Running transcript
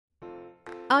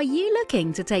Are you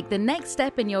looking to take the next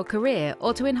step in your career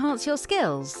or to enhance your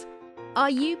skills? Are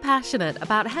you passionate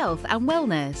about health and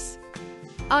wellness?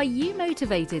 Are you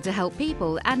motivated to help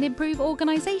people and improve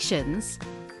organizations?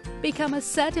 Become a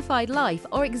certified life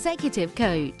or executive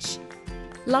coach.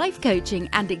 Life coaching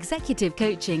and executive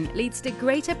coaching leads to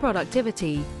greater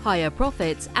productivity, higher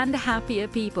profits, and happier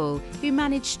people who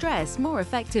manage stress more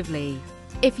effectively.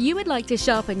 If you would like to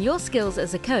sharpen your skills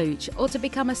as a coach or to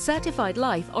become a certified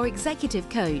life or executive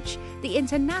coach, the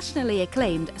internationally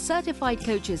acclaimed Certified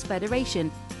Coaches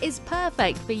Federation is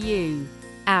perfect for you.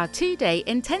 Our 2-day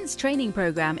intense training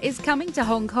program is coming to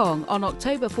Hong Kong on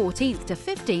October 14th to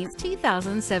 15th,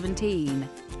 2017.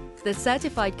 The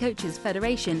Certified Coaches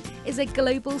Federation is a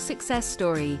global success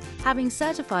story, having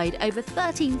certified over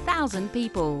 13,000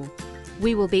 people.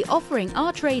 We will be offering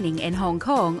our training in Hong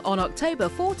Kong on October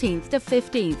 14th to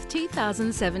 15th,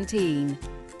 2017.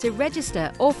 To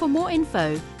register or for more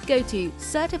info, go to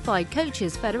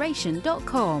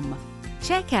certifiedcoachesfederation.com.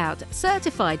 Check out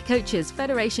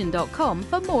certifiedcoachesfederation.com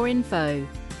for more info.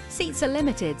 Seats are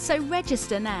limited, so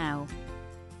register now.